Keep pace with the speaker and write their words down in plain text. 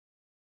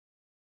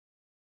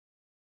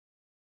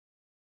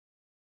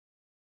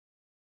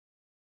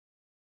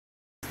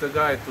the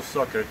guide to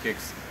soccer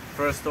kicks.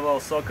 First of all,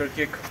 soccer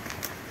kick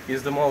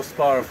is the most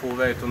powerful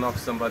way to knock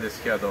somebody's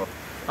head off.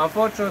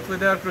 Unfortunately,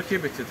 they are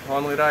prohibited.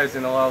 Only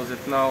Rising allows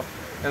it now,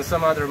 and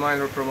some other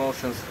minor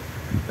promotions.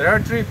 There are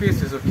 3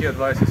 pieces of key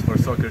advices for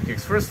soccer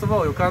kicks. First of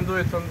all, you can't do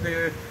it on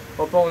the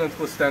opponent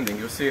who's standing.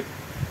 You see,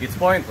 it's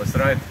pointless,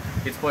 right?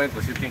 It's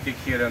pointless. You can kick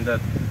here and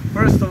that.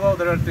 First of all,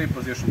 there are 3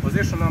 positions.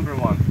 Position number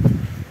 1.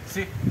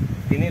 See,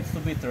 he needs to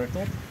be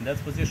turtled.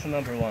 That's position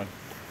number 1.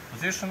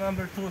 Position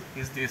number 2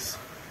 is this,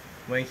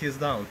 when he's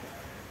down,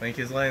 when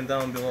he's lying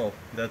down below.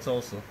 That's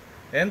also.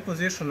 And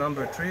position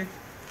number 3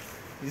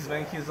 is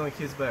when he's on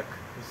his back.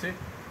 You see?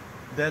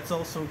 That's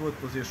also a good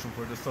position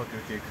for the soccer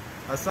kick.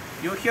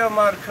 You have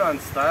Mark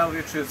Hunt style,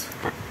 which is,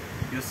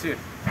 you see,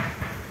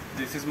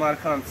 this is Mark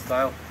Hunt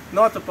style.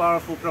 Not a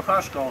powerful.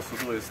 Prohashka also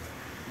do it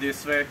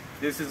this way.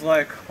 This is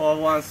like all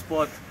one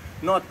spot,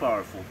 not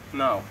powerful.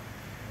 Now,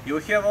 you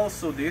have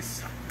also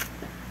this.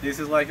 This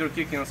is like you're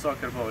kicking a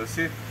soccer ball, you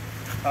see?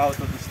 Out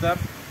of the step.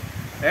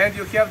 And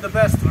you have the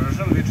best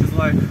version, which is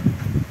like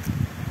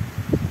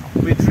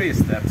with 3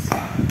 steps.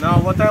 Now,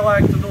 what I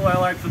like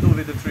to do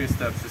with the 3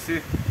 steps, you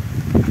see?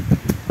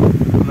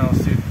 Now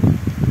see,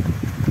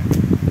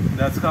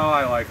 that's how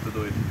I like to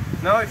do it.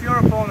 Now if your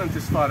opponent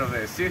is far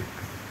away, see,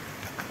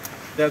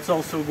 that's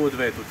also a good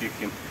way to kick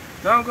him.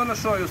 Now I'm gonna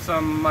show you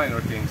some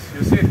minor things.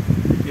 You see,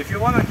 if you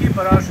wanna keep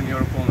a rush in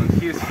your opponent,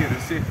 he is here, you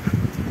see.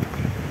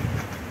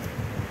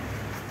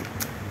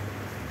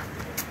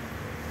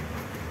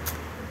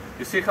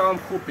 You see how I'm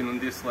hooping on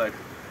this leg.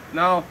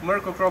 Now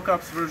Mirko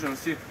Krokup's version,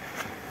 see,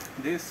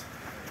 this,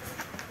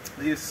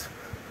 you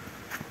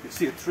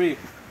see, 3.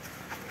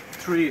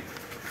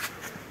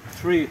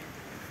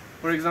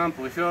 For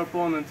example, if your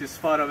opponent is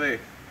far away,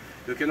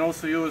 you can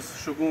also use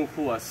Shogun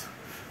Hua's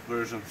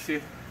version.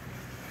 See?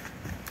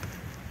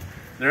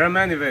 There are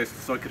many ways to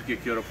soccer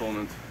kick your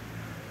opponent.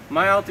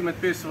 My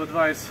ultimate piece of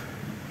advice,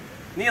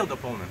 kneel the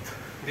opponent.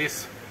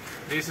 This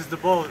is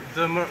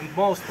the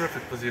most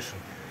perfect position.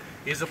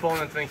 His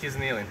opponent when he's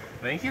kneeling.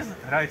 When he's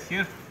right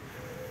here,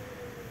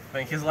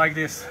 when he's like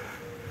this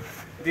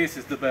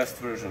is the best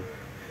version.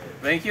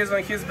 When he's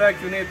on his back,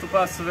 you need to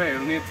pass away, you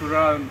need to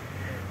run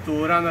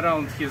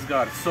around his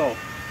guard. So,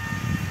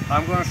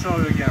 I'm gonna show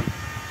you again.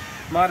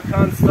 Mark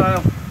Hunt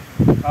style,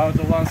 out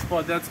of one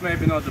spot, that's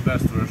maybe not the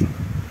best version.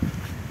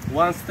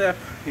 One step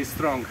is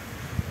strong,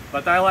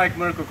 but I like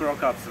Mirko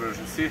Krokup's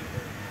version, see?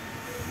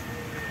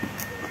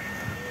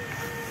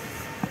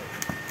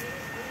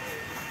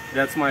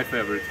 That's my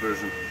favorite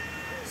version.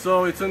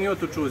 So it's on you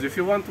to choose. If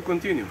you want to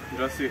continue,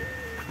 just see.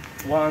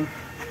 1,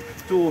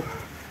 2,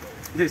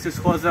 this is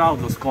Jose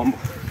Aldo's combo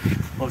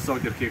of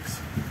soccer kicks.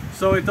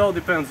 So it all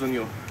depends on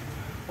you.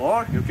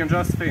 Or you can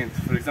just feint.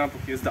 For example,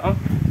 he's down,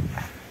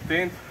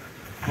 feint,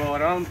 go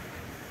around.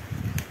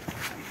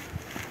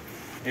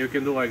 You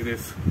can do like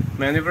this.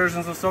 Many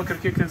versions of soccer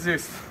kick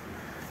exist.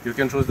 You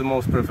can choose the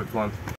most perfect one.